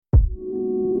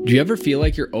Do you ever feel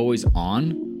like you're always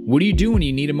on? What do you do when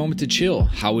you need a moment to chill?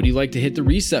 How would you like to hit the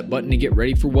reset button to get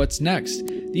ready for what's next?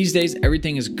 These days,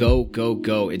 everything is go, go,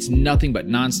 go. It's nothing but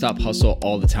nonstop hustle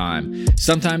all the time.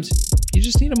 Sometimes you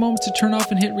just need a moment to turn off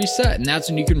and hit reset, and that's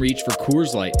when you can reach for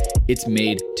Coors Light. It's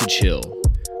made to chill.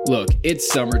 Look, it's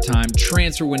summertime,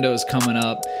 transfer window is coming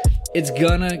up. It's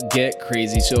gonna get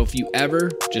crazy, so if you ever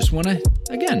just wanna,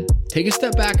 again, take a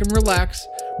step back and relax,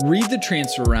 read the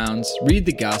transfer rounds, read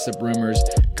the gossip rumors,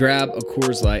 grab a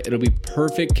Coors Light. It'll be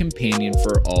perfect companion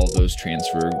for all those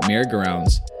transfer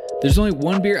merry-go-rounds. There's only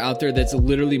one beer out there that's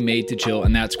literally made to chill,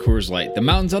 and that's Coors Light. The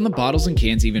mountains on the bottles and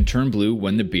cans even turn blue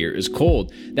when the beer is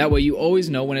cold. That way you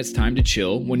always know when it's time to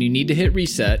chill. When you need to hit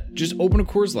reset, just open a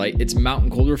Coors Light. It's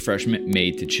mountain cold refreshment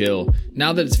made to chill.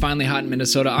 Now that it's finally hot in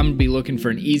Minnesota, I'm going to be looking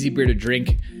for an easy beer to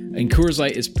drink, and Coors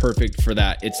Light is perfect for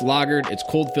that. It's lagered, it's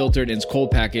cold filtered, and it's cold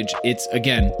packaged. It's,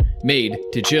 again, made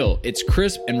to chill. It's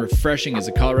crisp and refreshing as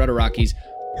the Colorado Rockies.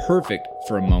 Perfect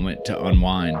for a moment to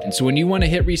unwind. And so when you want to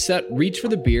hit reset, reach for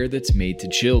the beer that's made to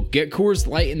chill. Get Coors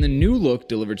Light in the new look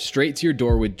delivered straight to your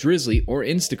door with Drizzly or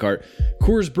Instacart.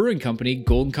 Coors Brewing Company,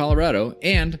 Golden, Colorado.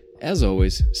 And, as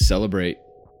always, celebrate.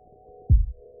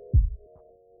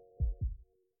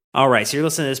 All right, so you're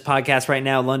listening to this podcast right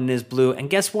now, London is Blue. And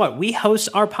guess what? We host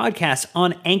our podcast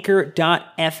on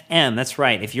Anchor.fm. That's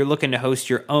right. If you're looking to host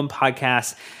your own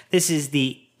podcast, this is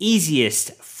the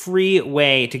easiest free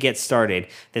way to get started.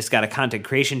 This got a content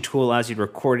creation tool, allows you to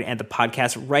record and the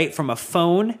podcast right from a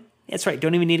phone. That's right,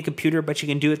 don't even need a computer, but you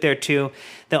can do it there too.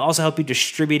 They'll also help you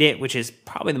distribute it, which is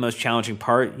probably the most challenging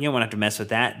part. You don't want to have to mess with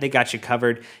that. They got you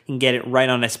covered. You can get it right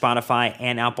on a Spotify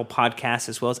and Apple Podcasts,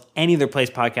 as well as any other place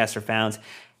podcasts are found.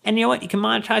 And you know what? You can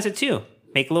monetize it too.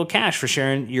 Make a little cash for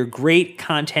sharing your great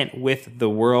content with the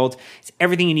world. It's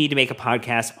everything you need to make a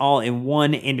podcast all in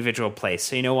one individual place.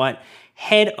 So you know what?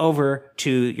 Head over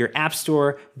to your app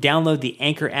store, download the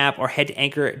Anchor app, or head to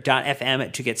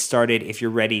anchor.fm to get started if you're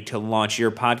ready to launch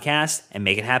your podcast and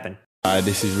make it happen. Hi,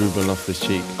 this is Ruben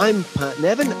Loftus-Cheek. I'm Pat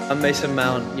Nevin. I'm Mason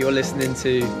Mount. You're listening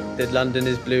to the London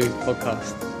is Blue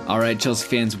podcast. All right, Chelsea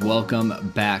fans,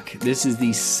 welcome back. This is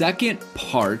the second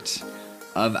part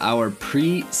of our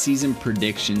pre-season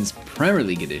predictions Premier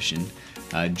League edition.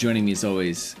 Joining me as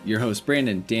always, your hosts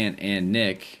Brandon, Dan, and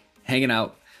Nick, hanging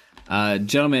out.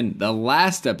 Gentlemen, the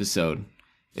last episode,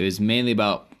 it was mainly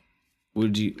about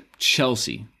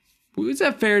Chelsea. Was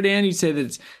that fair, Dan? You say that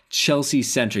it's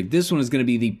Chelsea-centric. This one is going to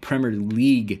be the Premier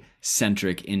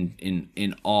League-centric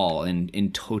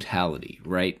in totality,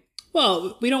 right?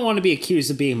 Well, we don't want to be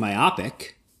accused of being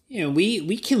myopic. You know,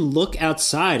 we can look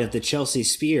outside of the Chelsea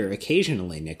sphere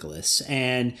occasionally, Nicholas,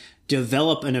 and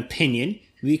develop an opinion.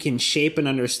 We can shape an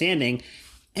understanding,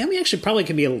 and we actually probably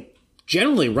can be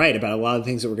generally right about a lot of the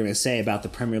things that we're going to say about the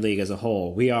Premier League as a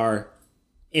whole. We are,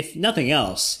 if nothing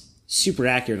else, super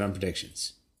accurate on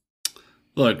predictions.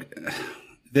 Look,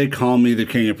 they call me the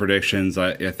king of predictions.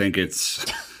 I think it's,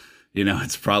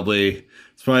 it's probably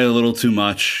a little too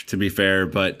much, to be fair,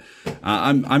 but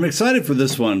I'm excited for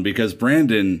this one because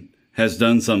Brandon has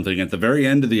done something at the very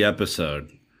end of the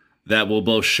episode that will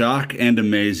both shock and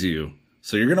amaze you.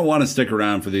 So you're going to want to stick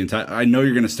around for the entire. I know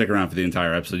you're going to stick around for the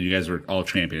entire episode. You guys are all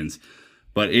champions,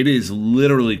 but it is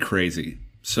literally crazy.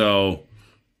 So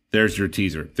there's your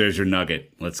teaser. There's your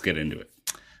nugget. Let's get into it.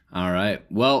 All right.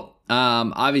 Well,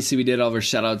 obviously we did all of our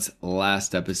shout outs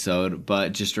last episode,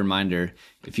 but just a reminder,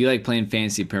 if you like playing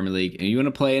Fantasy Premier League and you want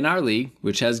to play in our league,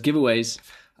 which has giveaways,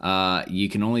 you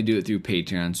can only do it through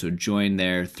Patreon. So join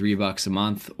there, $3 a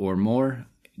month or more,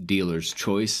 dealer's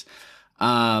choice.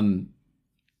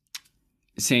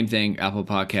 Same thing, Apple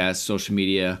Podcasts, social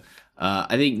media.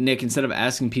 I think, Nick, instead of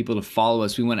asking people to follow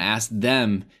us, we want to ask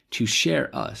them to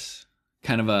share us.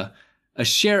 Kind of a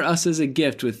share us as a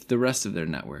gift with the rest of their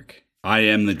network. I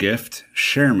am the gift.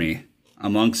 Share me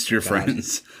amongst your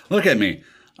friends. Look at me.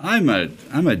 I'm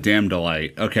a damn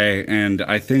delight, okay? And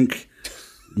I think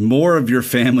more of your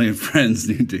family and friends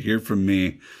need to hear from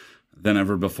me than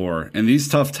ever before. In these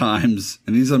tough times,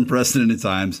 in these unprecedented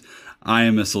times, I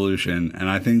am a solution. And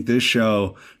I think this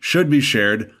show should be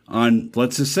shared on,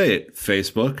 let's just say it,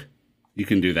 Facebook. You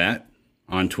can do that.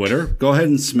 On Twitter, go ahead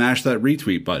and smash that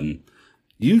retweet button.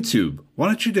 YouTube, why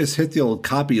don't you just hit the old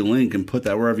copy link and put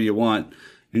that wherever you want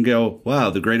and go, wow,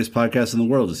 the greatest podcast in the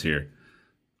world is here.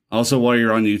 Also, while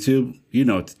you're on YouTube, you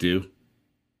know what to do.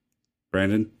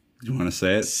 Brandon, do you want to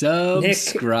say it?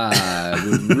 Subscribe.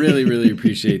 Would really, really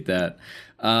appreciate that.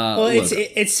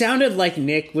 It sounded like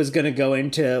Nick was going to go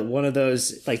into one of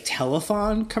those like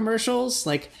telethon commercials.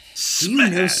 Like, do you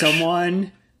know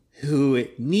someone who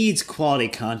needs quality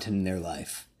content in their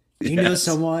life? Do you know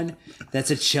someone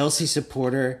that's a Chelsea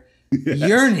supporter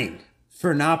yearning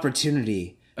for an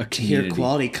opportunity to hear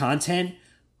quality content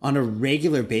on a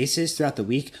regular basis throughout the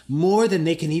week, more than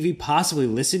they can even possibly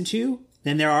listen to,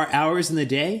 than there are hours in the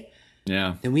day,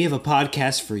 Yeah. then we have a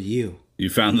podcast for you. You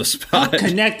found the spot.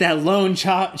 Connect that lone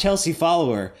Chelsea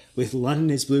follower with London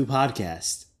is Blue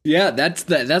podcast. Yeah, that's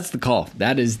the call.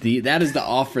 That is the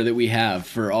offer that we have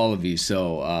for all of you.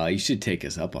 So you should take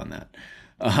us up on that.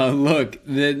 Look,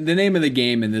 the name of the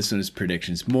game in this one is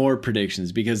predictions. More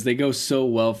predictions, because they go so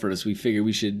well for us. We figure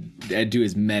we should do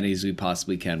as many as we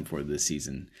possibly can before the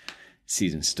season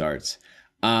starts.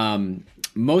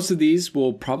 Most of these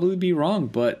will probably be wrong,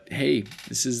 but hey,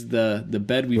 this is the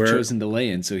bed we've chosen to lay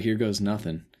in. So here goes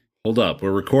nothing. Hold up. We're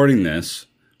recording this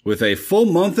with a full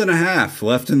month and a half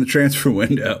left in the transfer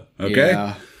window. Okay?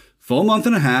 Yeah. Full month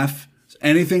and a half.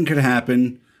 Anything could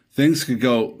happen. Things could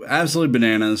go absolutely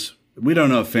bananas. We don't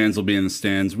know if fans will be in the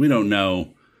stands. We don't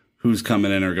know who's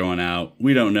coming in or going out.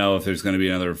 We don't know if there's going to be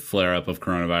another flare-up of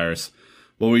coronavirus.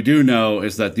 What we do know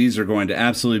is that these are going to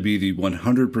absolutely be the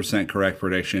 100% correct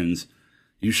predictions.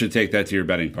 You should take that to your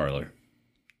betting parlor.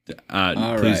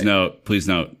 Please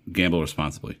note, gamble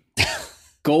responsibly.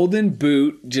 Golden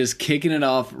Boot just kicking it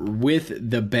off with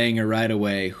the banger right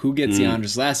away. Who gets the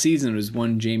honors? Last season it was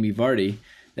one Jamie Vardy,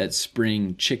 that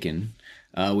spring chicken,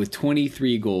 with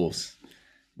 23 goals.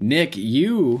 Nick,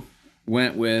 you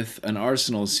went with an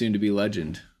Arsenal soon-to-be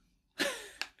legend.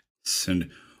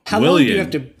 How long do you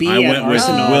have to be at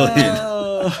Arsenal?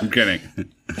 Willian. I'm kidding.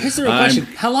 Here's the real question.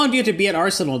 How long do you have to be at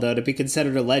Arsenal, though, to be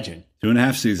considered a legend?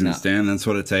 2.5 seasons, Dan. That's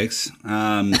what it takes.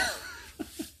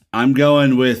 I'm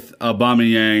going with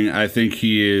Aubameyang. I think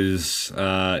he is.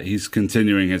 He's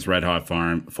continuing his red hot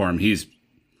form. He's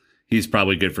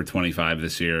probably good for 25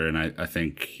 this year, and I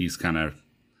think he's kind of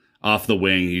off the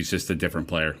wing. He's just a different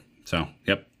player. So,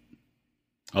 yep,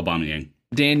 Aubameyang.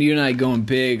 Dan, you and I going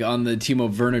big on the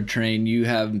Timo Werner train. You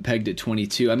have him pegged at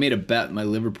 22. I made a bet with my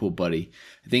Liverpool buddy.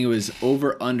 I think it was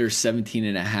over under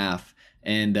 17.5,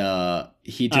 and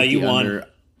he took the under.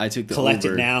 I took the collect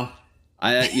over. It now.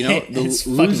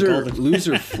 The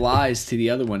loser flies to the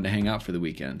other one to hang out for the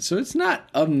weekend. So it's not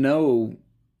of no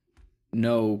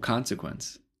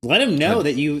consequence. Let him know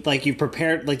that you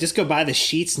prepared. Like, just go buy the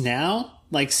sheets now.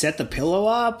 Like, set the pillow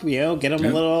up. Get him a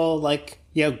little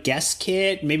guest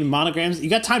kit, maybe monograms. You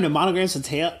got time to monogram some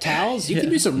towels? You can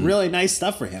do some really nice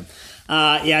stuff for him.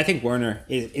 I think Werner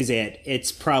is it.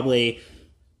 It's probably,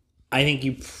 I think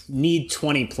you need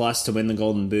 20 plus to win the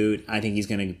Golden Boot. I think he's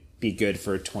going to be good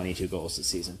for 22 goals this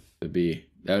season.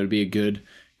 That would be a good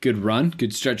run,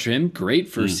 good stretch for him. Great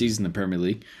first season in the Premier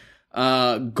League.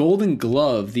 Golden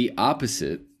Glove, the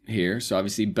opposite here. So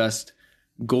obviously best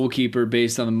goalkeeper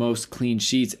based on the most clean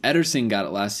sheets. Ederson got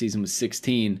it last season with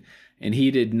 16, and he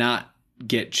did not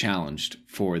get challenged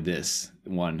for this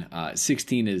one.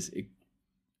 16 is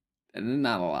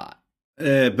not a lot.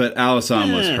 But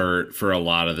Alisson was hurt for a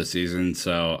lot of the season,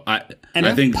 so I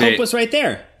think Pope was right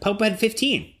there. Pope had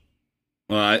 15.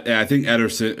 Well, I think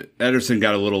Ederson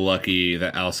got a little lucky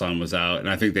that Alisson was out, and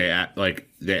I think they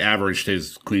averaged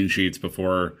his clean sheets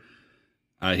before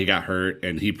he got hurt,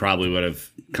 and he probably would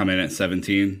have come in at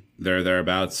 17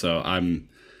 thereabouts. So I'm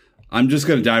just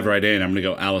going to dive right in. I'm going to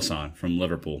go Alisson from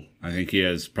Liverpool. I think he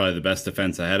has probably the best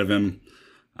defense ahead of him,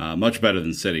 much better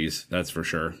than City's, that's for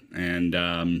sure.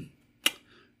 And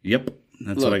yep.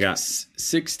 That's what I got.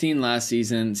 16 last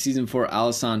season. Season 4,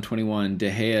 Alisson 21, De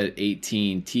Gea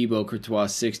 18, Thibaut Courtois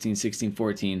 16,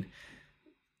 14.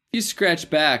 You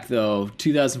scratch back, though,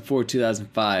 2004,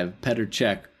 2005, Petr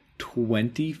Cech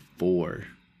 24.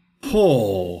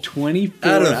 Oh,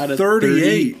 24 out of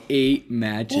 38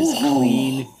 matches,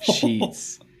 clean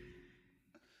sheets.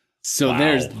 So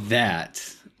there's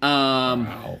that.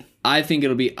 Wow. I think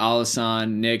it'll be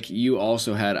Alisson. Nick, you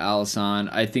also had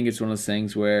Alisson. I think it's one of those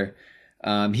things where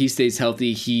he stays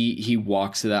healthy. He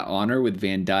walks to that honor with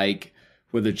Van Dijk,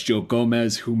 whether it's Joe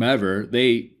Gomez, whomever.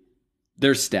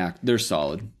 They're stacked. They're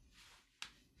solid.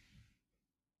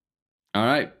 All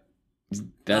right, that's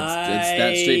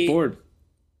that straightforward.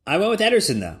 I went with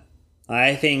Ederson though.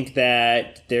 I think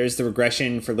that there's the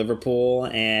regression for Liverpool,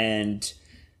 and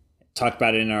talked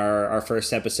about it in our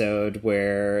first episode,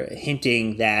 where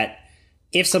hinting that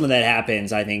if some of that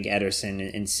happens, I think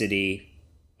Ederson and City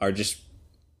are just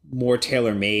more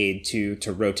tailor-made to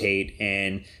rotate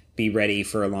and be ready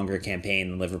for a longer campaign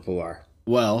than Liverpool are.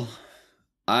 Well,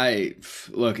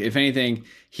 if anything,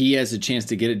 he has a chance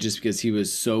to get it just because he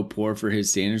was so poor for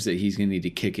his standards that he's going to need to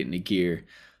kick it into gear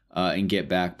and get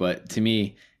back. But to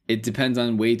me, it depends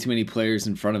on way too many players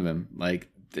in front of him. Like,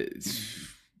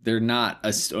 they're not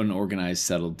an organized,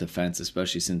 settled defense,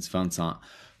 especially since Vincent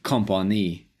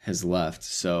Kompany has left.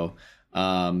 So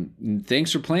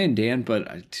Thanks for playing, Dan, but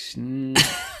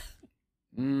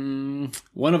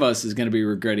one of us is going to be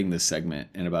regretting this segment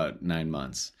in about 9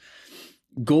 months.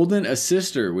 Golden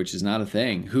Assister, which is not a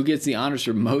thing. Who gets the honors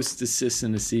for most assists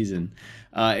in a season?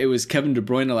 It was Kevin De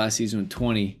Bruyne last season with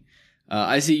 20.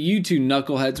 I see you two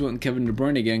knuckleheads went with Kevin De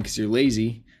Bruyne again because you're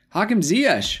lazy. Hakim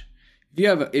Ziyech.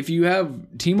 If you have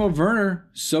Timo Werner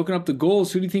soaking up the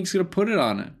goals, who do you think's going to put it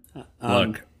on it?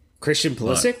 Look, Christian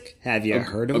Pulisic, have you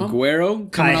heard of him? Aguero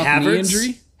Kai coming off knee Havertz,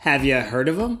 injury. have you heard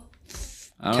of him?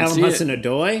 I don't Callum see it.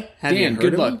 Hudson-Odoi, have you Dan, heard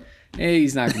good of luck. him? Hey,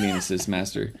 he's not going to be an assist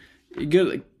master.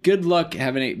 Good luck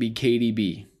having it be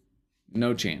KDB.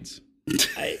 No chance.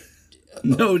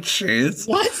 no chance.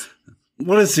 What?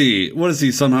 What is he? What is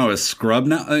he? Somehow a scrub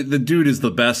now? The dude is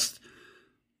the best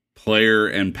player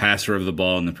and passer of the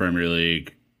ball in the Premier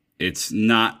League. It's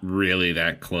not really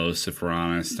that close, if we're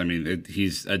honest. I mean,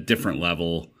 he's a different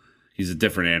level. He's a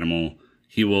different animal.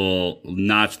 He will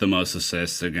notch the most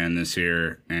assists again this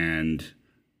year, and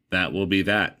that will be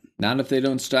that. Not if they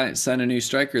don't sign a new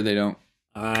striker. They don't.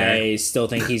 I still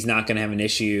think he's not going to have an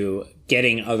issue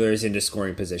getting others into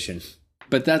scoring position.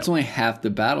 But that's only half the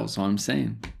battle, so I'm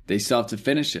saying. They still have to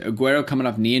finish it. Aguero coming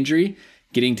off knee injury,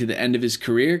 getting to the end of his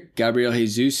career. Gabriel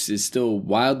Jesus is still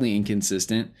wildly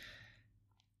inconsistent.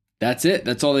 That's it.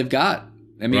 That's all they've got.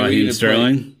 I mean, Raheem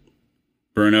Sterling,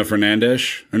 Bruno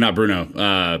Fernandes, or not Bruno.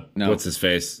 No. What's his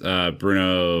face?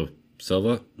 Bruno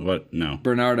Silva? What? No.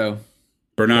 Bernardo.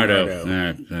 Bernardo.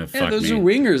 Yeah, Fuck those me. are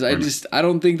wingers. I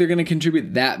don't think they're going to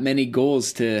contribute that many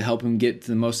goals to help him get to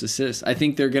the most assists. I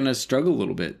think they're going to struggle a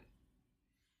little bit.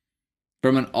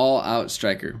 From an all-out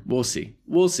striker, we'll see.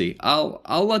 I'll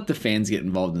let the fans get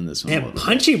involved in this one. Man,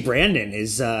 Punchy Brandon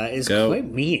is quite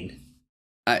mean.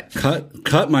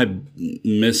 Cut my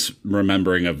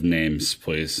misremembering of names,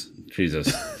 please.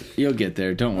 Jesus. You'll get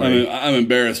there. Don't worry. I'm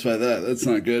embarrassed by that. That's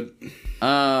not good.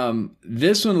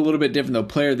 This one a little bit different though.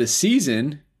 Player of the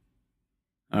season.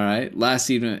 All right. Last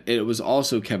season it was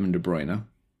also Kevin De Bruyne,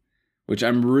 which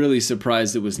I'm really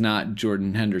surprised it was not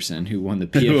Jordan Henderson who won the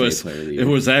PFA Player of the Year. It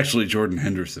was actually Jordan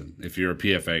Henderson. If you're a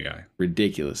PFA guy,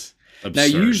 ridiculous. Absurd. Now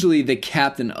usually the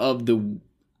captain of the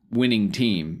winning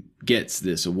team gets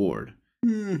this award.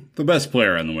 The best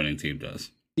player on the winning team does.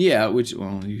 Yeah,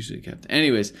 usually captain.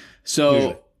 Anyways,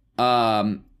 so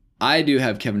I do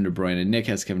have Kevin De Bruyne. Nick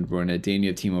has Kevin De Bruyne. Dan, you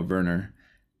have Timo Werner.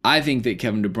 I think that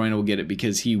Kevin De Bruyne will get it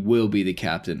because he will be the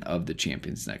captain of the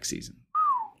champions next season.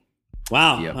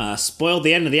 Wow, Yep. Spoiled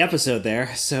the end of the episode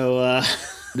there. So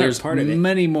There's part of it.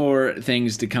 many more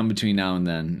things to come between now and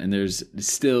then, and there's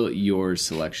still your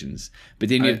selections. But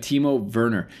then you have Timo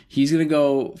Werner. He's going to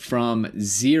go from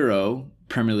 0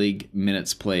 Premier League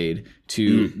minutes played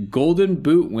to Golden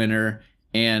Boot winner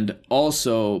and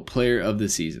also Player of the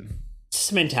Season.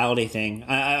 It's a mentality thing.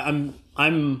 I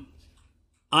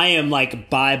am like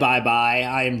bye.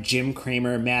 I am Jim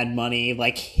Cramer, Mad Money,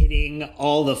 like hitting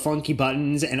all the funky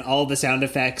buttons and all the sound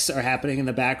effects are happening in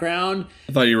the background.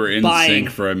 I thought you were in sync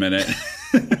for a minute.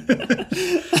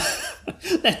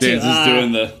 Dan's is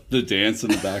doing the dance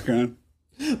in the background.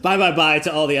 Bye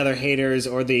to all the other haters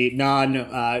or the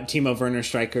non-Timo Werner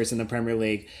strikers in the Premier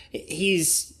League.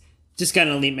 He's just got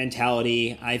an elite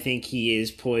mentality. I think he is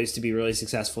poised to be really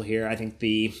successful here. I think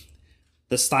the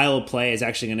style of play is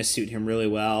actually going to suit him really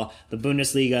well. The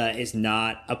Bundesliga is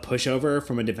not a pushover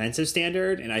from a defensive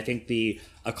standard, and I think the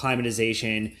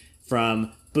acclimatization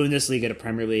from Bundesliga to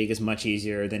Premier League is much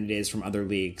easier than it is from other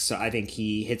leagues. So I think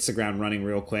he hits the ground running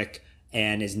real quick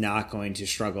and is not going to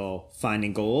struggle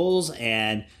finding goals.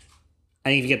 And I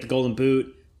think if you get the Golden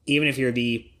Boot, even if you're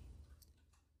in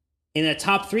a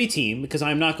top 3 team, because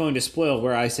I'm not going to spoil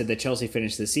where I said that Chelsea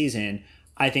finished the season,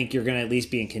 I think you're going to at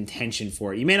least be in contention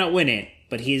for it. You may not win it,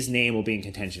 but his name will be in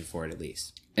contention for it at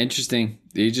least. Interesting.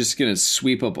 You're just going to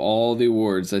sweep up all the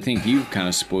awards. I think you kind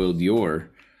of spoiled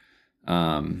your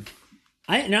I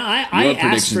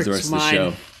asked for the rest of the mine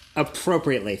show.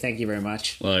 appropriately. Thank you very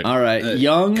much. Look, All right,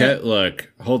 young.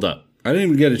 Look, hold up. I didn't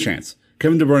even get a chance.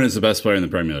 Kevin De Bruyne is the best player in the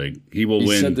Premier League. He will You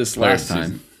win. said this Player last of the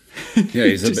time. season. Yeah,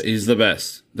 he's the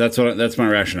best. That's my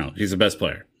rationale. He's the best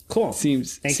player. Cool.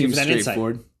 Seems Thank you for that insight.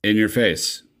 straightforward. In your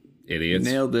face, idiots.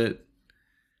 Nailed it.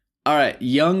 All right,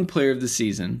 young player of the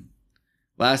season.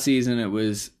 Last season it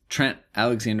was Trent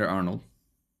Alexander-Arnold.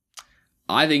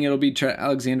 I think it'll be Trent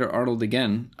Alexander-Arnold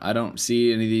again. I don't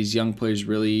see any of these young players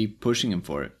really pushing him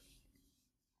for it.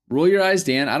 Roll your eyes,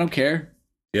 Dan. I don't care.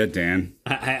 Yeah, Dan.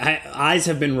 Eyes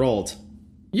have been rolled.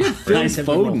 Yeah, Phil Eyes have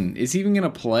been rolled. Foden. Is he even going to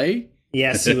play?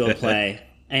 Yes, he will play.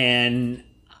 And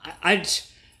I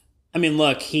mean,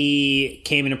 look, he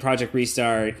came into Project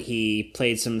Restart. He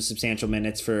played some substantial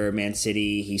minutes for Man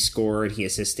City. He scored. He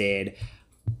assisted.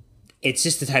 it's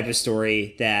just the type of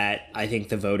story that I think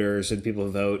the voters or the people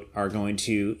who vote are going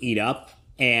to eat up.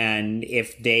 And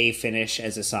if they finish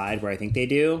as a side where I think they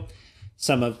do,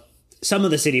 some of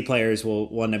the City players will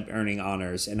wind up earning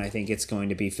honors. And I think it's going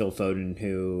to be Phil Foden,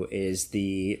 who is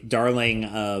the darling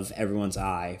of everyone's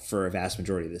eye for a vast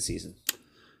majority of the season.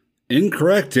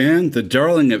 Incorrect, Dan. The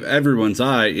darling of everyone's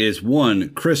eye is one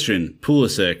Christian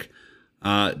Pulisic.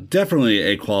 Definitely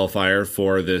a qualifier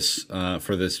for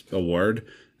this award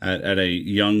at a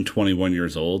young 21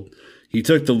 years old. He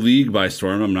took the league by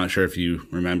storm. I'm not sure if you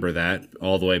remember that,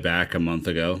 all the way back a month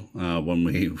ago when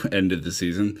we ended the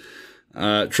season.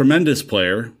 Tremendous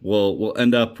player. Will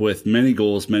end up with many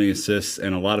goals, many assists,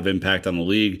 and a lot of impact on the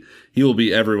league. He will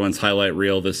be everyone's highlight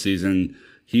reel this season.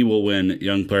 He will win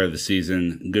Young Player of the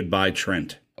Season. Goodbye,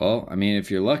 Trent. Well, I mean, if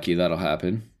you're lucky, that'll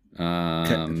happen.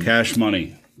 Cash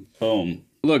money. Boom.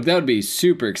 Look, that would be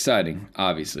super exciting,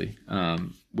 obviously.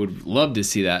 Would love to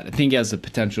see that. I think he has the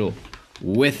potential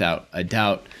without a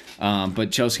doubt.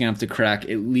 But Chelsea going to have to crack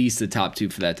at least the top two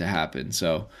for that to happen.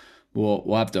 So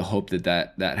we'll have to hope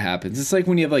that happens. It's like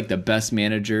when you have like the best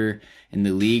manager in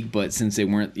the league, but since they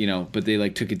weren't, but they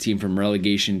like took a team from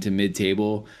relegation to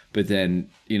mid-table, but then,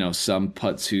 some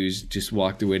putz who's just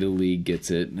walked away to the league gets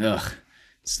it. Ugh,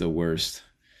 it's the worst.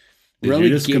 Did you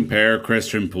just compare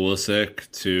Christian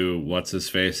Pulisic to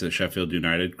what's-his-face at Sheffield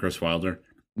United, Chris Wilder?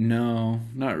 No,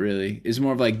 not really. It's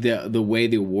more of like the way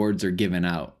the awards are given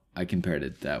out. I compared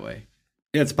it that way.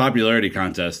 Yeah, it's a popularity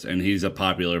contest, and he's a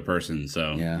popular person,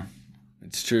 so... Yeah,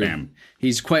 it's true. Bam.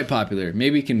 He's quite popular.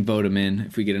 Maybe we can vote him in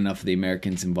if we get enough of the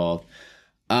Americans involved.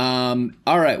 All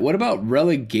right, what about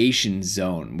relegation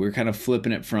zone? We're kind of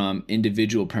flipping it from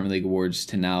individual Premier League awards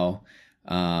to now,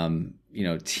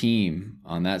 team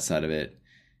on that side of it.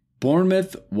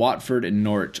 Bournemouth, Watford, and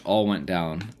Norwich all went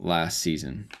down last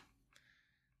season.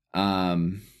 I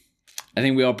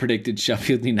think we all predicted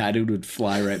Sheffield United would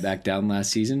fly right back down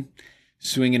last season.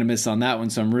 Swing and a miss on that one,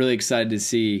 so I'm really excited to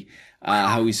see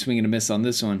how we swing and a miss on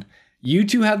this one. You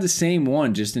two have the same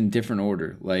one, just in different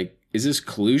order. Like, is this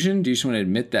collusion? Do you just want to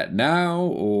admit that now,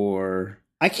 or...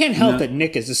 I can't help that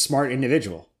Nick is a smart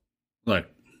individual. Look,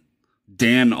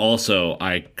 Dan also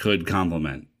I could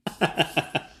compliment.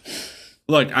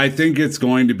 Look, I think it's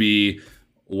going to be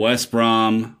West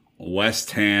Brom,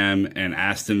 West Ham, and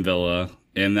Aston Villa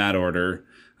in that order.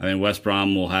 I think West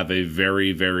Brom will have a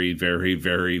very, very, very,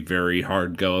 very, very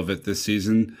hard go of it this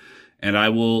season. And I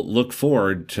will look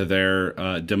forward to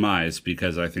their demise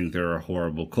because I think they're a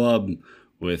horrible club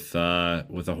with a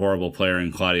horrible player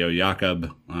in Claudio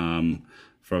Jakob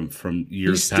from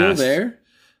years He's past. still there?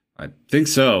 I think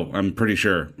so. I'm pretty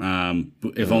sure.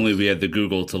 If only we had the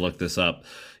Google to look this up.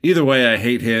 Either way, I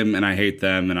hate him and I hate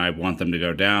them and I want them to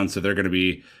go down. So they're going to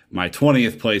be my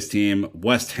 20th place team,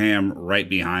 West Ham right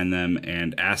behind them,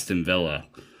 and Aston Villa.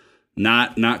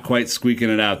 Not quite squeaking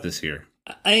it out this year.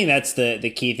 I think that's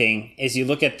the key thing is you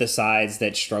look at the sides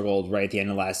that struggled right at the end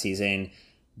of last season.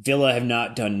 Villa have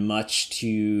not done much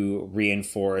to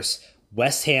reinforce.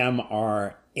 West Ham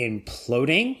are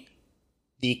imploding.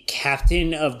 The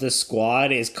captain of the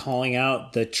squad is calling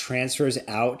out the transfers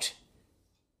out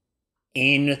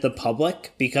in the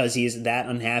public because he's that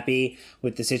unhappy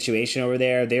with the situation over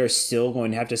there. They're still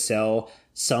going to have to sell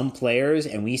some players,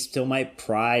 and we still might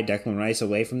pry Declan Rice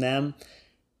away from them.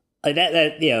 Like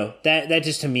that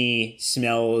just to me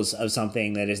smells of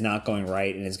something that is not going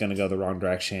right and is going to go the wrong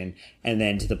direction. And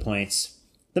then to the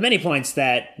many points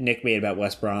that Nick made about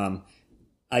West Brom,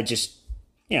 I just,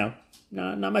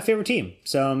 not my favorite team.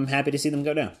 So I'm happy to see them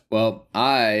go down. Well,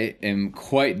 I am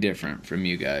quite different from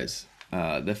you guys.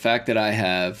 The fact that I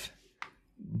have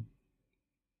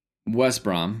West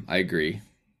Brom, I agree.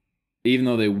 Even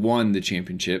though they won the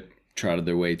championship, trotted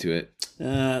their way to it.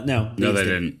 No, they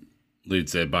didn't.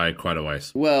 Leeds did by quite a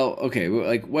ways. Well, okay,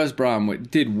 like West Brom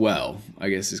did well, I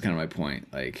guess is kind of my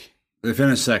point. Like they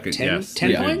finished second,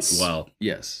 10 points? Well.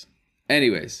 Yes.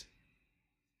 Anyways,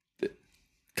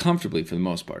 comfortably for the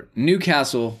most part.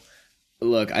 Newcastle,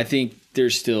 look, I think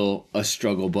there's still a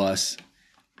struggle bus.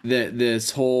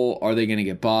 This whole, are they going to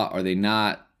get bought? Are they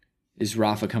not? Is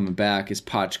Rafa coming back? Is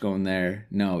Poch going there?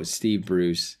 No, it's Steve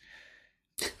Bruce.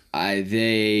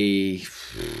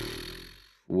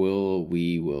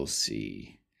 We will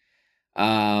see.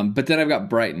 But then I've got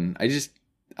Brighton.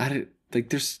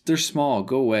 They're small.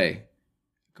 Go away.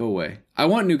 I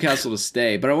want Newcastle to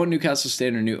stay, but I want Newcastle to stay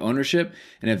under new ownership.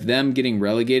 And if them getting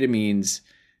relegated means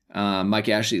Mike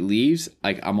Ashley leaves,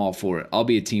 I'm all for it. I'll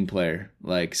be a team player.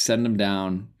 Send them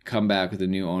down, come back with a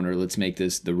new owner. Let's make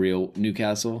this the real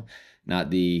Newcastle, not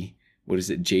the,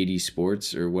 JD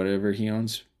Sports or whatever he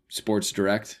owns, Sports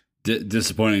Direct.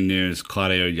 Disappointing news.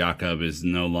 Claudio Jakob is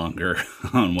no longer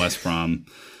on West Brom,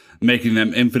 making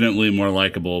them infinitely more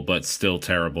likable, but still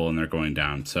terrible, and they're going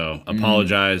down. So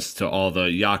apologize to all the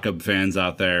Jakob fans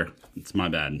out there. It's my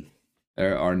bad.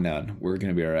 There are none. We're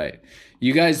going to be all right.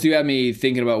 You guys do have me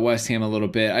thinking about West Ham a little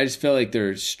bit. I just feel like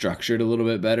they're structured a little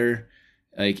bit better.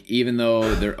 Like, even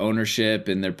though their ownership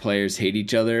and their players hate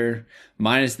each other,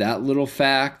 minus that little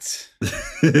fact.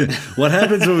 What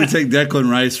happens when we take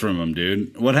Declan Rice from them,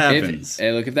 dude? What happens?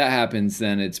 If that happens,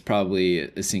 then it's probably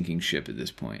a sinking ship at this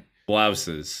point.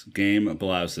 Blouses. Game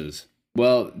blouses.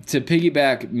 Well, to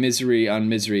piggyback misery on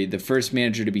misery, the first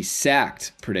manager to be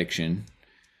sacked prediction.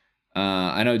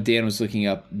 I know Dan was looking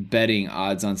up betting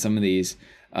odds on some of these.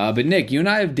 But Nick, you and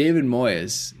I have David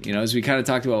Moyes. You know, as we kind of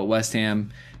talked about West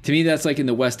Ham. To me, that's like in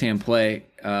the West Ham play,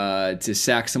 to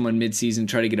sack someone midseason,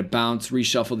 try to get a bounce,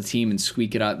 reshuffle the team, and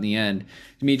squeak it out in the end.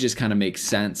 To me, it just kind of makes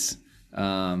sense.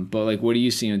 But like, what are you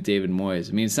seeing with David Moyes?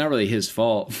 I mean, it's not really his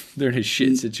fault. They're in a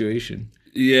shit situation.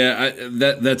 Yeah,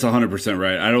 that's 100%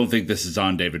 right. I don't think this is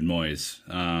on David Moyes.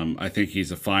 I think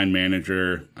he's a fine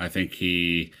manager. I think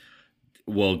he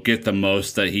will get the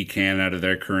most that he can out of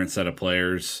their current set of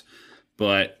players.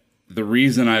 But the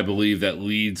reason I believe that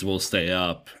Leeds will stay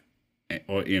up,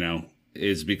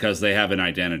 is because they have an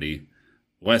identity.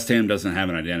 West Ham doesn't have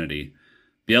an identity.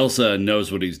 Bielsa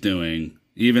knows what he's doing,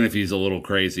 even if he's a little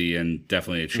crazy and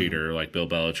definitely a cheater like Bill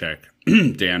Belichick.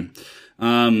 Dan.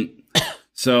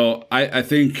 So I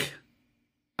think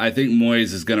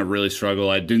Moyes is going to really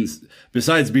struggle.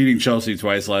 Besides beating Chelsea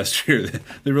twice last year,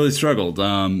 they really struggled.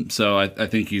 So I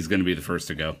think he's going to be the first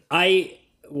to go. I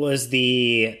was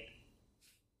the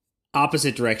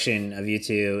opposite direction of you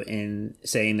two in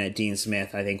saying that Dean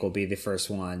Smith, I think, will be the first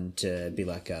one to be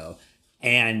let go.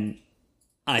 And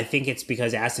I think it's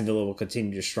because Aston Villa will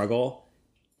continue to struggle.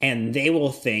 And they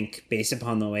will think, based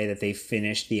upon the way that they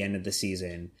finished the end of the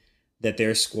season, that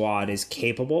their squad is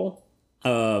capable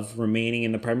of remaining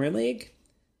in the Premier League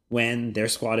when their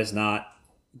squad is not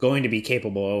going to be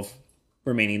capable of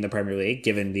remaining in the Premier League,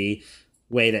 given the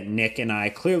way that Nick and I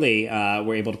clearly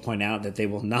were able to point out that they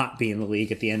will not be in the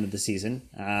league at the end of the season.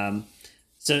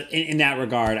 So in that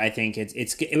regard, I think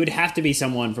it would have to be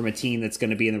someone from a team that's going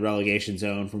to be in the relegation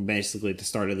zone from basically the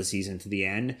start of the season to the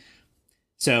end.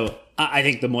 So I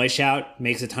think the Moyes shout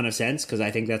makes a ton of sense, because I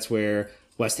think that's where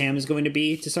West Ham is going to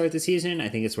be to start the season. I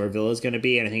think it's where Villa is going to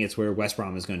be, and I think it's where West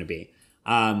Brom is going to be.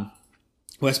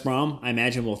 West Brom, I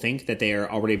imagine, will think that they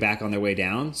are already back on their way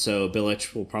down, so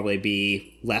Bilic will probably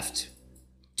be left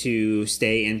to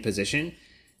stay in position.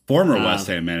 Former West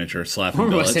Ham manager,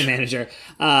 Former West Ham manager.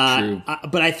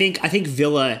 But I think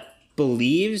Villa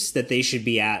believes that they should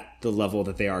be at the level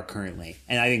that they are currently,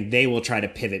 and I think they will try to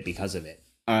pivot because of it.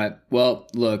 All right. Well,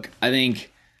 look, I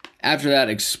think after that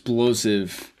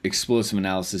explosive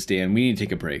analysis, Dan, we need to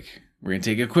take a break. We're going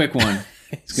to take a quick one.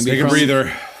 It's going to be a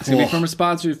breather. It's going to be from a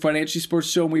sponsor, Financial Sports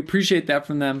Show, and we appreciate that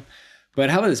from them. But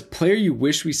how about this player you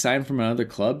wish we signed from another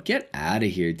club? Get out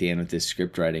of here, Dan, with this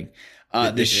script writing.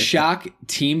 The shock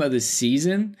team of the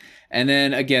season. And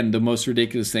then, again, the most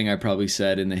ridiculous thing I probably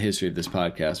said in the history of this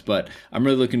podcast. But I'm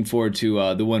really looking forward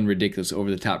to the one ridiculous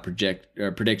over-the-top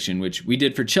prediction, which we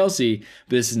did for Chelsea,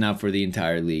 but this is now for the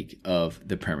entire league of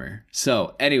the Premier.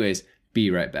 So, anyways, be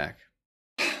right back.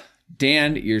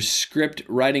 Dan, your script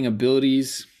writing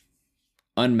abilities,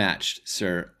 unmatched,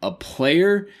 sir. A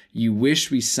player you wish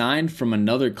we signed from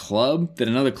another club that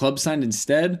another club signed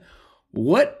instead?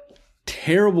 What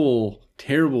terrible,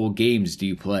 terrible games do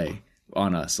you play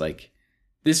on us? Like,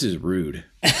 this is rude.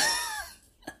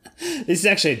 This is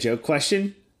actually a joke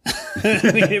question.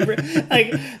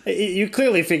 Like, you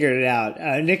clearly figured it out.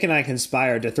 Nick and I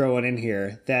conspired to throw one in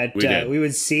here that we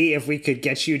would see if we could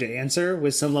get you to answer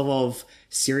with some level of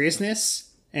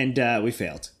seriousness, and we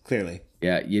failed, clearly.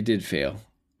 Yeah, you did fail.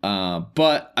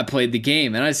 But I played the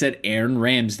game, and I said Aaron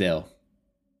Ramsdale.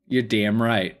 You're damn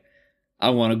right. I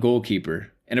want a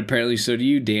goalkeeper. And apparently so do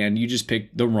you, Dan. You just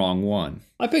picked the wrong one.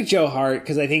 I picked Joe Hart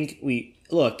because I think you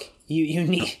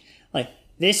need, like,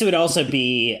 this would also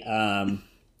be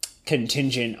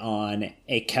contingent on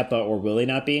a Kepa or Willie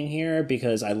not being here,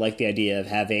 because I like the idea of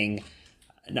having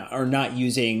or not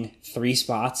using 3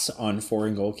 spots on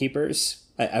foreign goalkeepers.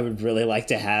 I would really like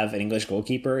to have an English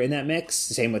goalkeeper in that mix.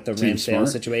 Same with the Ramsdale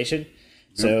situation.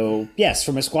 So, yes,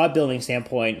 from a squad building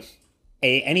standpoint,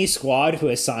 any squad who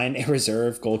has signed a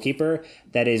reserve goalkeeper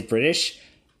that is British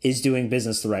is doing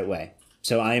business the right way.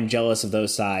 So I am jealous of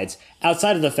those sides,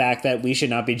 outside of the fact that we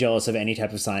should not be jealous of any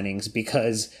type of signings,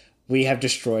 because we have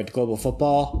destroyed global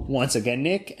football once again,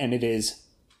 Nick, and it is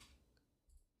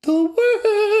the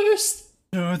worst.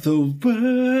 You're the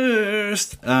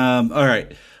worst. All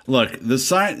right. Look, the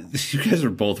sign. You guys are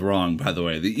both wrong, by the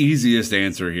way. The easiest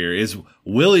answer here is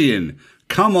Willian.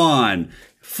 Come on,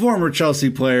 former Chelsea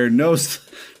player, knows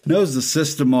the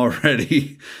system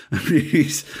already. I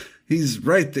mean, he's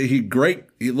right. He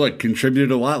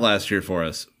contributed a lot last year for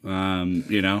us.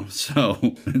 So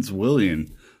it's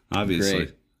Willian, obviously.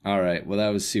 Great. All right. Well, that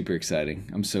was super exciting.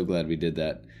 I'm so glad we did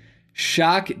that.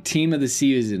 Shock team of the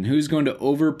season. Who's going to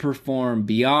overperform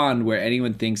beyond where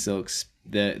anyone thinks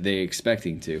they're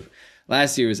expecting to?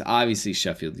 Last year was obviously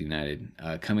Sheffield United,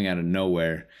 coming out of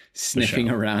nowhere, sniffing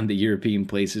around the European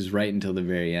places right until the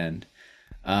very end.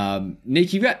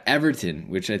 Nick, you got Everton,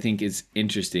 which I think is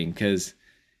interesting because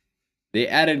they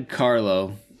added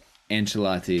Carlo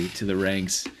Ancelotti to the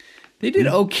ranks. They did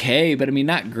okay, but I mean,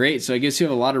 not great. So I guess you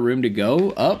have a lot of room to go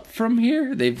up from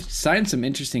here. They've signed some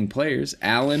interesting players.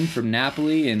 Allen from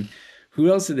Napoli, and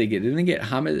who else did they get? Didn't they get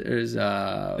James?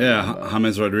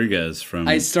 James Rodriguez from.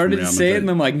 I started from to say it, and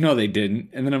I'm like, no, they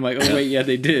didn't. And then I'm like, oh wait, yeah,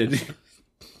 they did.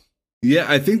 Yeah,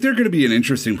 I think they're going to be an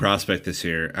interesting prospect this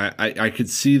year. I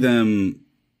could see them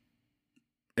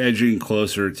edging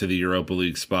closer to the Europa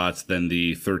League spots than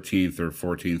the 13th or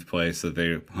 14th place that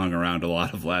they hung around a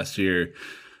lot of last year.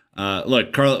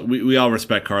 Look, Carlo, we all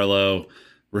respect Carlo.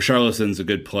 Richarlison's a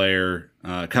good player.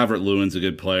 Calvert-Lewin's a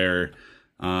good player.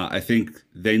 I think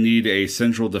they need a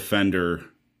central defender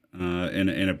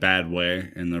in a bad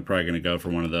way, and they're probably going to go for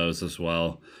one of those as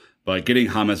well. But getting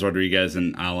James Rodriguez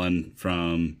and Allen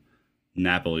from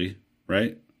Napoli,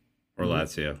 right? Or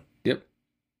Lazio? Yep.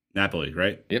 Napoli,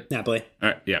 right? Yep. Napoli. All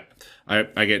right, yeah.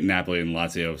 I get Napoli and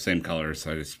Lazio, same colors.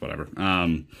 I just, whatever.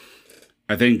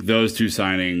 I think those two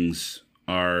signings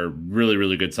are really,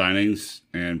 really good signings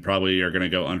and probably are going to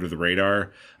go under the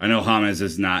radar. I know James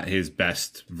is not his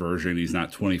best version. He's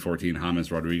not 2014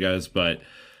 James Rodriguez, but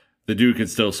the dude could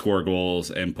still score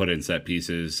goals and put in set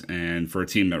pieces. And for a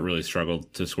team that really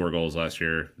struggled to score goals last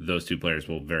year, those two players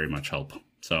will very much help.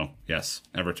 So, yes,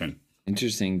 Everton.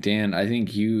 Interesting. Dan, I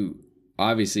think you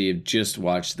obviously have just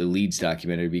watched the Leeds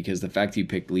documentary because the fact you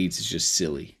picked Leeds is just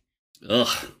silly.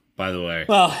 Ugh, by the way.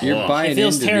 Well, You're buying it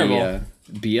feels into terrible.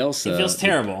 Bielsa. It feels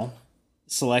terrible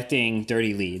selecting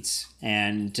dirty Leeds,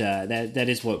 and that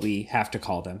is what we have to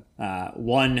call them.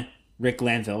 One, Rick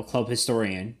Lanville, club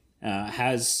historian,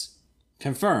 has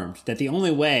confirmed that the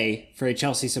only way for a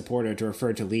Chelsea supporter to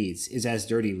refer to Leeds is as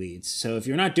dirty Leeds. So if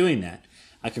you're not doing that,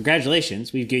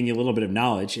 congratulations. We've given you a little bit of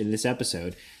knowledge in this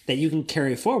episode that you can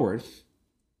carry forward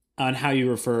on how you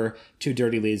refer to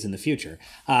dirty Leeds in the future.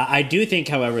 I do think,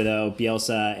 however, though,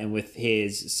 Bielsa and with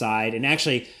his side, and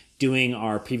actually doing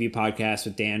our preview podcast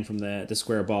with Dan from the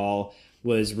Square Ball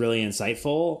was really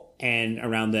insightful, and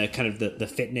around the kind of the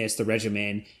fitness, the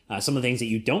regimen, some of the things that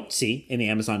you don't see in the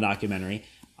Amazon documentary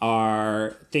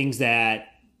are things that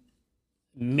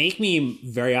make me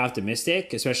very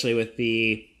optimistic, especially with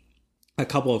a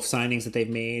couple of signings that they've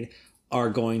made are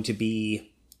going to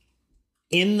be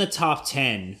in the top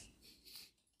 10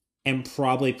 and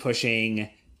probably pushing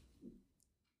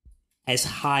as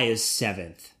high as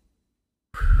 7th.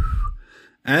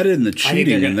 Add in the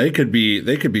cheating, and they could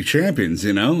be champions.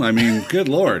 You know, I mean, good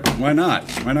Lord, why not?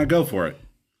 Why not go for it?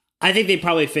 I think they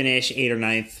probably finish 8th or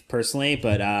 9th personally,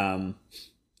 but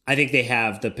I think they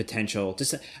have the potential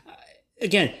to.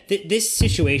 Again, this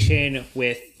situation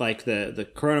with like the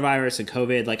coronavirus and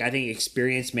COVID, like I think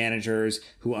experienced managers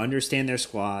who understand their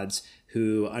squads,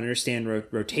 who understand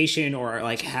rotation, or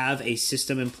like have a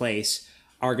system in place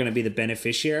are going to be the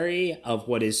beneficiary of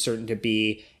what is certain to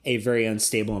be a very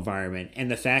unstable environment. And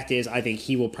the fact is, I think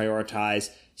he will prioritize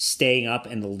staying up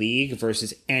in the league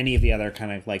versus any of the other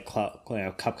kind of like cup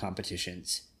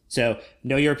competitions. So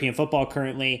no European football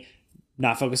currently,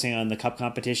 not focusing on the cup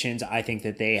competitions. I think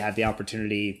that they have the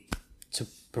opportunity to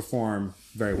perform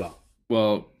very well.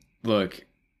 Well, look,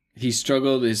 he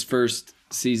struggled his first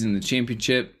season in the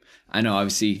championship. I know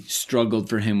obviously struggled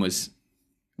for him was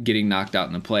getting knocked out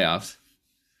in the playoffs.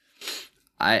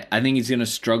 I think he's going to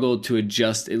struggle to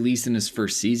adjust, at least in his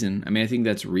first season. I mean, I think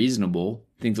that's reasonable.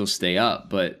 I think they'll stay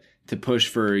up. But to push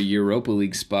for a Europa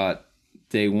League spot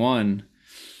day one,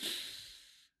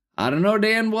 I don't know,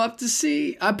 Dan. We'll have to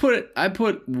see. I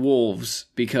put Wolves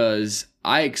because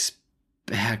I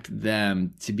expect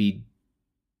them to be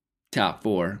top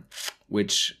 4,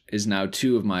 which is now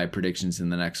 2 of my predictions in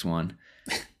the next one.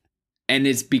 And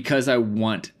it's because I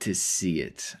want to see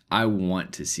it. I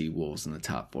want to see Wolves in the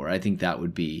top 4. I think that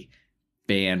would be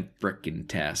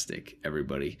fan-frickin-tastic,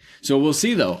 everybody. So we'll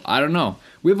see, though. I don't know.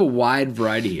 We have a wide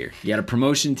variety here. You got a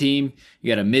promotion team,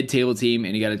 you got a mid-table team,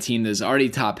 and you got a team that's already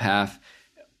top half,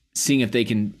 seeing if they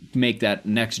can make that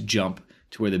next jump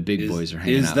to where the big boys are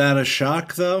hanging out. Is that a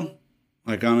shock, though?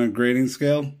 like on a grading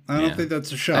scale. I don't think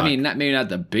that's a shock. I mean, maybe not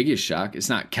the biggest shock. It's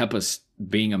not Kepa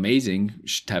being amazing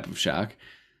type of shock,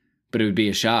 but it would be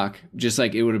a shock. Just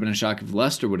like it would have been a shock if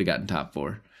Leicester would have gotten top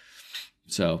 4.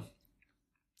 So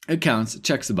it counts. It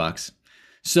checks the box.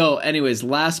 So anyways,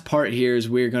 last part here is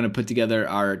we're going to put together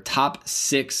our top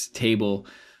 6 table,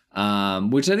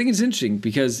 which I think is interesting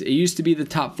because it used to be the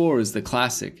top 4 was the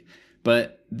classic,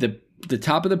 but the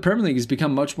top of the Premier League has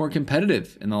become much more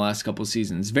competitive in the last couple of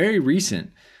seasons. Very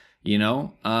recent, you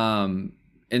know?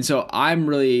 And so I'm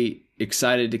really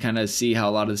excited to kind of see how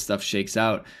a lot of this stuff shakes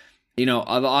out. You know,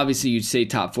 obviously you'd say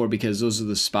top 4 because those are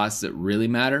the spots that really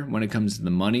matter when it comes to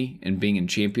the money and being in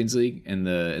Champions League and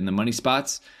the money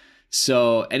spots.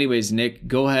 So anyways, Nick,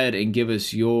 go ahead and give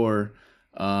us your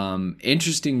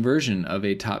interesting version of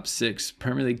a top 6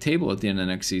 Premier League table at the end of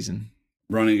next season.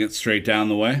 Running it straight down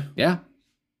the way? Yeah.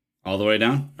 All the way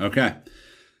down? Okay.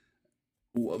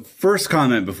 First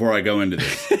comment before I go into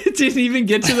this. It didn't even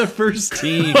get to the first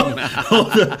team.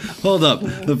 Hold up.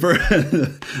 The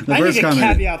I first need to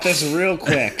comment. caveat this real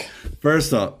quick.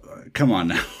 First off, come on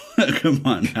now. Come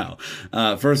on now.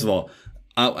 First of all,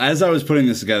 as I was putting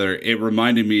this together, it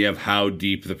reminded me of how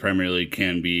deep the Premier League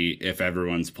can be if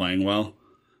everyone's playing well.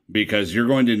 Because you're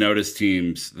going to notice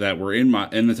teams that were in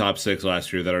the top 6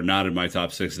 last year that are not in my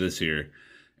top 6 this year.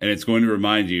 And it's going to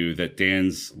remind you that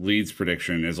Dan's Leeds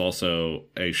prediction is also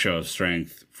a show of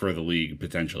strength for the league,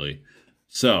 potentially.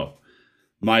 So,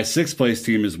 my 6th place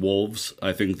team is Wolves.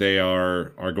 I think they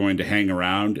are going to hang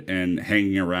around, and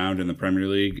hanging around in the Premier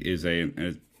League is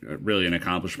really an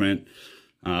accomplishment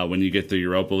when you get the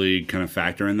Europa League kind of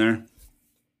factor in there.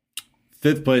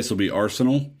 5th place will be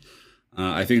Arsenal.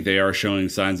 I think they are showing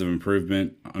signs of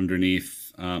improvement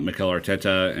underneath Mikel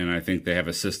Arteta, and I think they have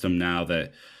a system now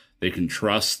that they can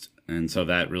trust, and so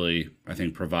that really, I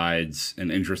think, provides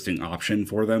an interesting option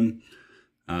for them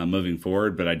moving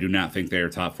forward, but I do not think they are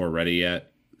top 4 ready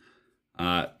yet.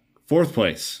 4th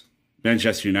place,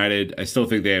 Manchester United. I still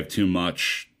think they have too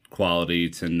much quality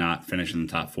to not finish in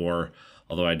the top 4,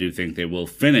 although I do think they will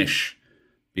finish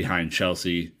behind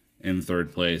Chelsea in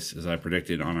 3rd place, as I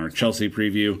predicted on our Chelsea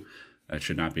preview. That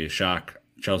should not be a shock.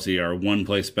 Chelsea are 1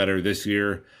 place better this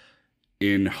year,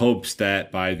 in hopes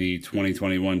that by the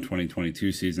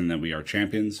 2021-2022 season that we are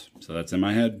champions. So that's in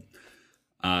my head.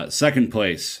 2nd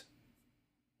place,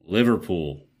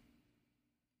 Liverpool.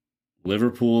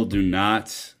 Liverpool do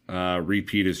not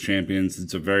repeat as champions.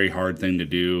 It's a very hard thing to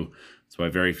do. That's why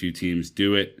very few teams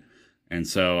do it. And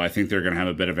so I think they're going to have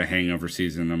a bit of a hangover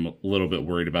season. I'm a little bit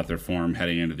worried about their form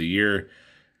heading into the year,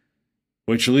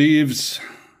 which leaves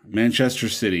Manchester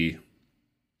City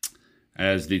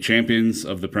as the champions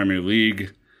of the Premier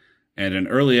League and an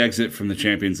early exit from the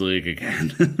Champions League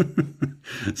again.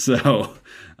 So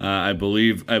I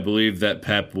believe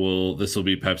that this will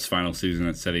be Pep's final season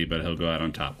at City, but he'll go out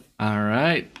on top. All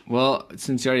right. Well,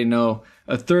 since you already know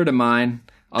a third of mine,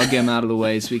 I'll get them out of the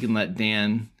way so we can let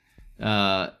Dan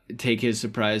take his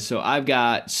surprise. So I've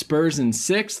got Spurs in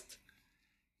 6th,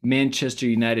 Manchester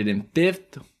United in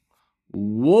 5th,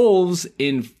 Wolves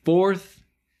in 4th,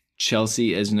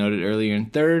 Chelsea, as noted earlier, in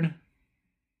 3rd,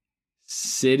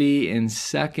 City in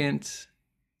 2nd,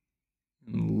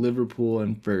 and Liverpool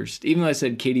in 1st. Even though I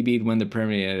said KDB would win the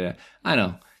Premier League, I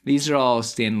know these are all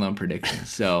standalone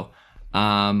predictions. So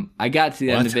I got to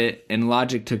the end of it, and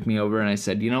logic took me over, and I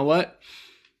said, you know what?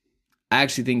 I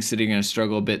actually think City are going to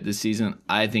struggle a bit this season.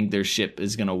 I think their ship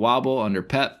is going to wobble under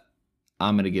Pep.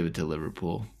 I'm going to give it to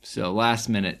Liverpool. So last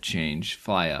minute change,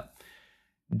 fly up.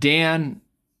 Dan,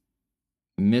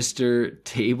 Mr.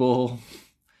 Table,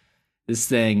 this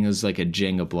thing is like a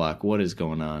Jenga block. What is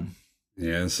going on?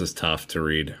 Yeah, this is tough to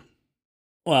read.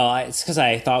 Well, it's because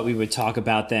I thought we would talk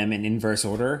about them in inverse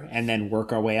order and then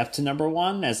work our way up to number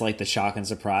 1 as like the shock and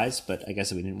surprise. But I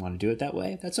guess we didn't want to do it that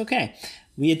way. That's okay.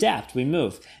 We adapt. We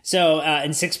move. So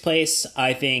in 6th place,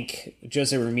 I think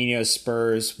Jose Mourinho's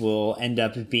Spurs will end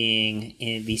up being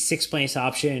in the 6th place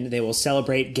option. They will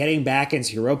celebrate getting back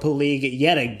into Europa League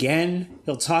yet again.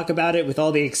 He'll talk about it with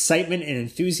all the excitement and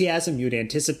enthusiasm you'd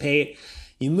anticipate.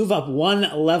 You move up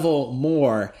 1 level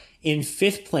more. In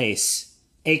 5th place,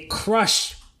 a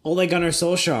crushed Ole Gunnar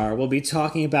Solskjaer will be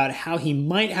talking about how he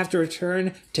might have to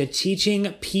return to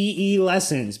teaching PE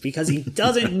lessons because he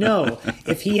doesn't know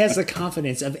if he has the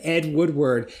confidence of Ed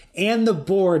Woodward and the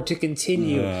board to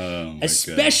continue,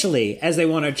 especially as they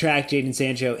want to attract Jadon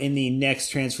Sancho in the next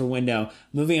transfer window.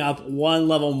 Moving up 1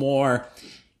 level more,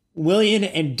 Willian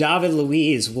and David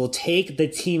Luiz will take the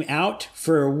team out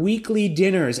for weekly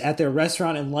dinners at their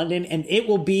restaurant in London, and it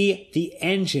will be the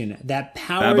engine that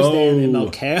powers them in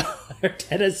Mikel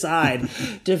Arteta's side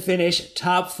to finish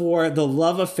top 4, the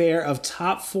love affair of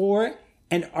top 4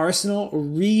 and Arsenal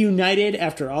reunited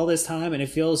after all this time, and it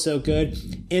feels so good.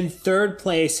 In third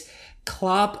place,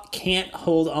 Klopp can't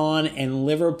hold on, and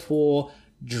Liverpool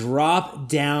drop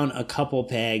down a couple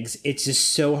pegs. It's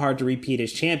just so hard to repeat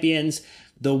as champions.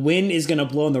 The wind is going to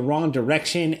blow in the wrong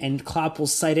direction, and Klopp will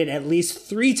cite it at least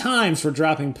 3 times for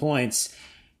dropping points.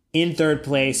 In third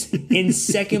place. In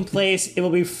second place, it will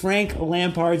be Frank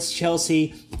Lampard's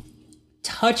Chelsea,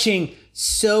 touching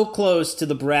so close to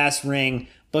the brass ring,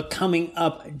 but coming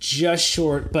up just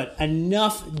short, but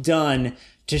enough done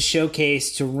to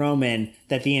showcase to Roman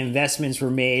that the investments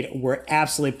were made were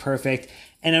absolutely perfect.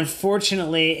 And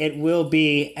unfortunately, it will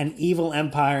be an evil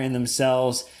empire in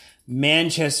themselves.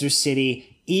 Manchester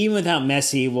City, even without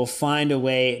Messi, will find a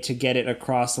way to get it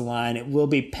across the line. It will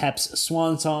be Pep's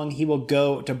swan song. He will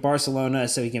go to Barcelona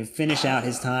so he can finish out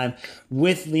his time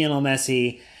with Lionel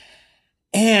Messi.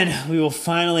 And we will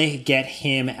finally get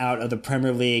him out of the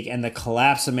Premier League, and the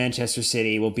collapse of Manchester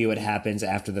City will be what happens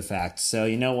after the fact. So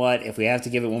you know what? If we have to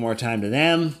give it one more time to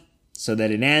them so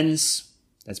that it ends,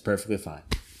 that's perfectly fine.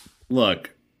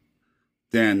 Look,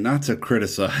 Dan, not to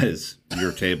criticize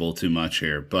your table too much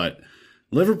here, but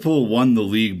Liverpool won the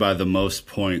league by the most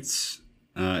points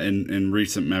in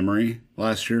recent memory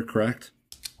last year, correct?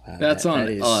 That's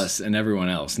on us and everyone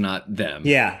else, not them.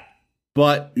 Yeah.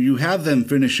 But you have them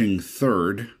finishing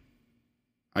third.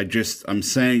 I'm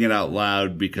saying it out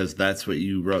loud because that's what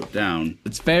you wrote down.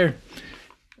 It's fair.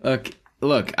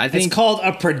 Look, I think it's called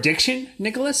a prediction,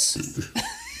 Nicholas.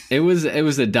 It was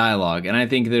a dialogue, and I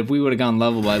think that if we would have gone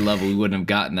level by level, we wouldn't have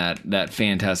gotten that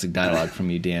fantastic dialogue from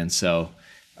you, Dan. So,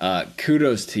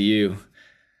 kudos to you.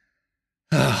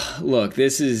 Look,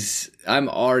 I'm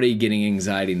already getting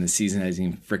anxiety, and the season hasn't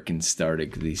even freaking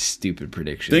started with these stupid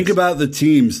predictions. Think about the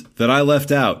teams that I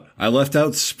left out. I left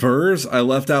out Spurs, I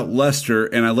left out Leicester,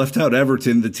 and I left out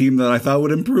Everton, the team that I thought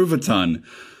would improve a ton.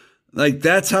 Like,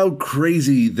 that's how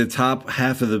crazy the top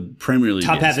half of the Premier League is.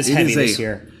 Top half is heavy this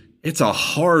year. It's a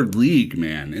hard league,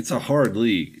 man. It's a hard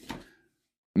league.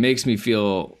 It makes me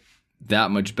feel that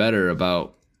much better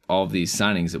about all of these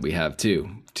signings that we have, too,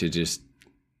 to just...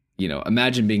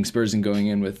 imagine being Spurs and going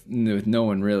in with no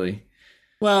one really.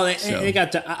 Well, they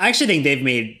got to, I actually think they've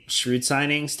made shrewd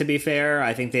signings, to be fair.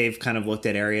 I think they've kind of looked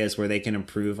at areas where they can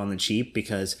improve on the cheap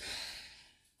because,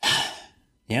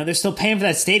 they're still paying for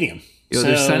that stadium.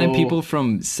 They're signing people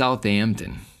from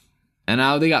Southampton. And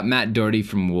now they got Matt Doherty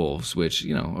from Wolves, which,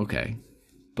 okay.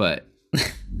 But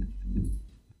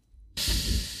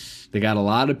they got a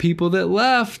lot of people that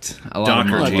left.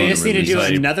 They just need to do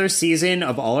another season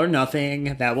of All or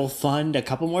Nothing that will fund a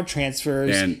couple more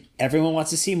transfers. And everyone wants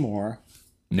to see more.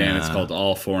 Dan, it's called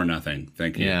All for Nothing.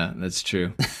 Thank you. Yeah, that's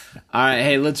true. All right,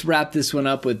 hey, let's wrap this one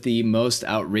up with the most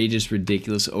outrageous,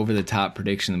 ridiculous, over-the-top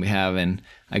prediction that we have. And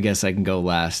I guess I can go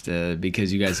last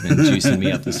because you guys have been juicing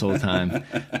me up this whole time.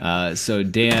 So,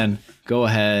 Dan, go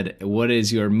ahead. What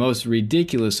is your most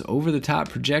ridiculous, over-the-top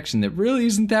projection that really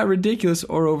isn't that ridiculous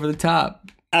or over the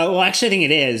top? Well, actually, I think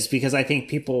it is because I think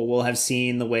people will have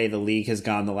seen the way the league has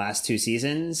gone the last 2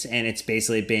 seasons, and it's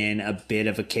basically been a bit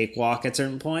of a cakewalk at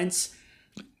certain points.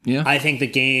 Yeah, I think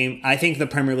the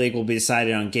Premier League will be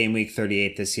decided on game week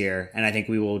 38 this year, and I think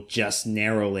we will just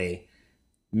narrowly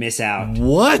miss out from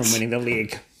winning the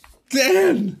league.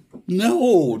 Dan,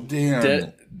 no,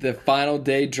 Dan. The final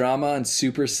day drama on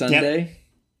Super Sunday. Yep.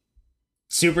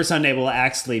 Super Sunday will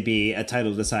actually be a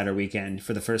title decider weekend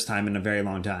for the first time in a very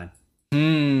long time.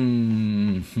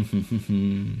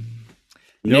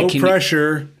 No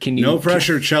pressure. No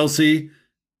pressure, Chelsea.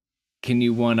 Can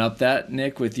you one-up that,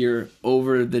 Nick, with your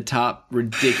over-the-top,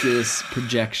 ridiculous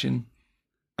projection?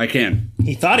 I can.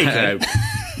 He thought he could.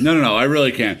 No, I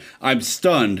really can. I'm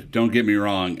stunned, don't get me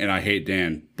wrong, and I hate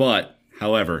Dan. But,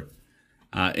 however,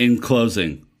 in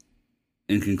conclusion,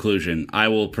 I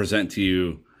will present to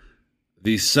you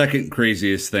the second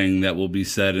craziest thing that will be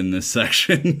said in this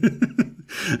section.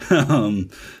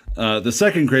 The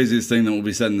second craziest thing that will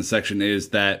be said in this section is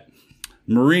that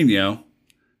Mourinho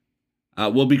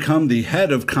will become the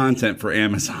head of content for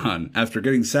Amazon after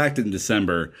getting sacked in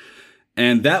December,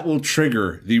 and that will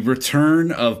trigger the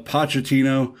return of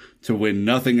Pochettino to win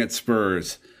nothing at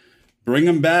Spurs. Bring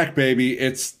him back, baby.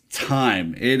 It's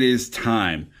time. It is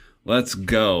time. Let's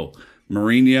go.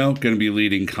 Mourinho going to be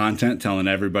leading content, telling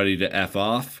everybody to F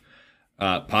off.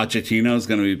 Pochettino is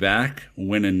going to be back,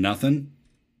 winning nothing,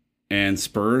 and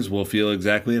Spurs will feel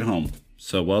exactly at home.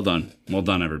 So well done. Well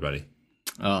done, everybody.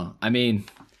 Oh, I mean...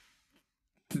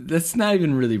 That's not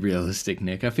even really realistic,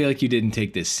 Nick. I feel like you didn't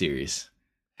take this serious.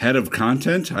 Head of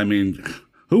content? I mean,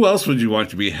 who else would you want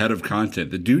to be head of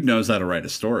content? The dude knows how to write a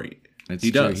story. He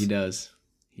does.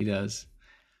 He does.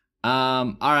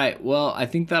 All right. Well, I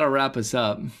think that'll wrap us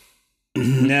up.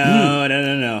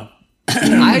 No.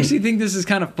 I actually think this is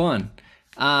kind of fun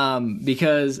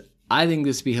because I think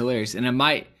this would be hilarious. And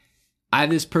I have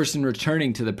this person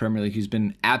returning to the Premier League who's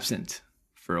been absent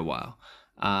for a while.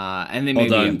 And they may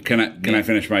Hold on. Can I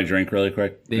finish my drink really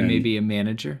quick? They may be a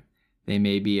manager. They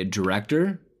may be a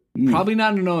director. Probably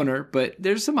not an owner, but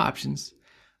there's some options.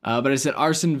 But I said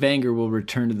Arsene Wenger will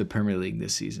return to the Premier League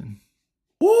this season.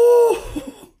 Woo!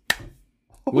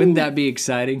 Wouldn't that be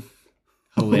exciting?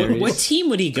 Hilarious. What team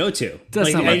would he go to?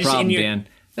 That's not my problem, Dan.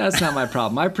 That's not my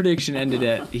problem. My prediction ended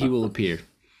at he will appear.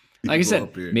 Like I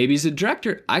said, maybe he's a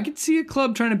director. I could see a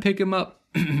club trying to pick him up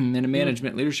in a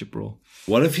management leadership role.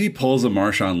 What if he pulls a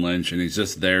Marshawn Lynch and he's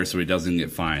just there so he doesn't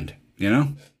get fined? You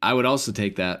know? I would also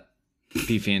take that.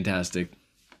 Be fantastic.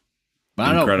 But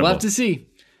I don't know. We'll have to see.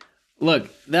 Look,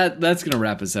 that's going to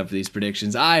wrap us up for these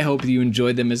predictions. I hope you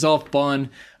enjoyed them. It's all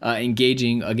fun,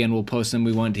 engaging. Again, we'll post them.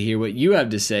 We want to hear what you have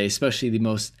to say, especially the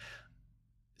most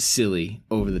silly,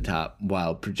 over-the-top,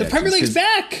 wild projections. The Premier League's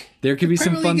back! There could be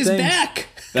some fun things. The Premier League is back!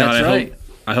 That's right.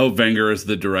 I hope Wenger is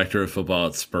the director of football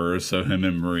at Spurs so him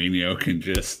and Mourinho can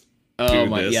just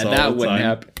that wouldn't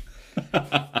happen.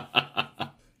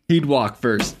 He'd walk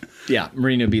first. Yeah,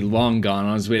 Mourinho would be long gone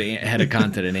on his way to head of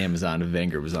content at Amazon if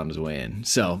Wenger was on his way in.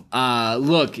 So,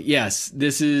 look, yes,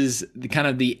 this is kind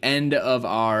of the end of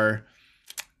our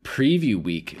preview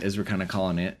week, as we're kind of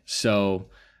calling it. So,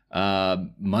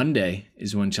 Monday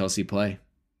is when Chelsea play.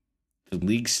 The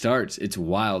league starts. It's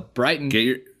wild. Brighton.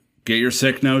 Get your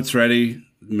sick notes ready.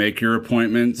 Make your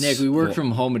appointments. Nick, we work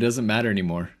from home. It doesn't matter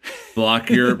anymore. Block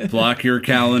your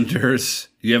calendars.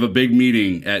 You have a big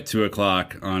meeting at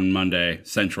 2:00 on Monday,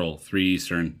 Central, 3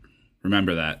 Eastern.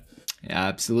 Remember that. Yeah,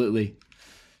 absolutely.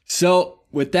 So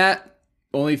with that,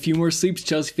 only a few more sleeps,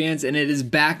 Chelsea fans, and it is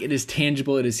back. It is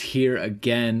tangible. It is here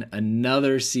again.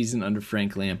 Another season under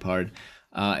Frank Lampard.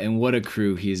 And what a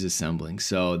crew he's assembling.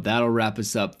 So that'll wrap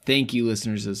us up. Thank you,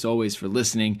 listeners, as always, for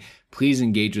listening. Please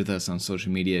engage with us on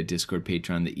social media, Discord,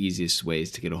 Patreon, the easiest ways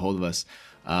to get a hold of us.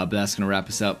 But that's going to wrap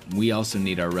us up. We also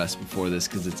need our rest before this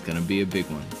because it's going to be a big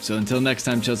one. So until next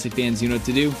time, Chelsea fans, you know what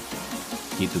to do.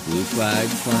 Keep the blue flag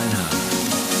flying high.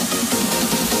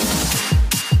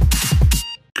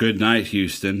 Good night,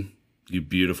 Houston, you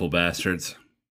beautiful bastards.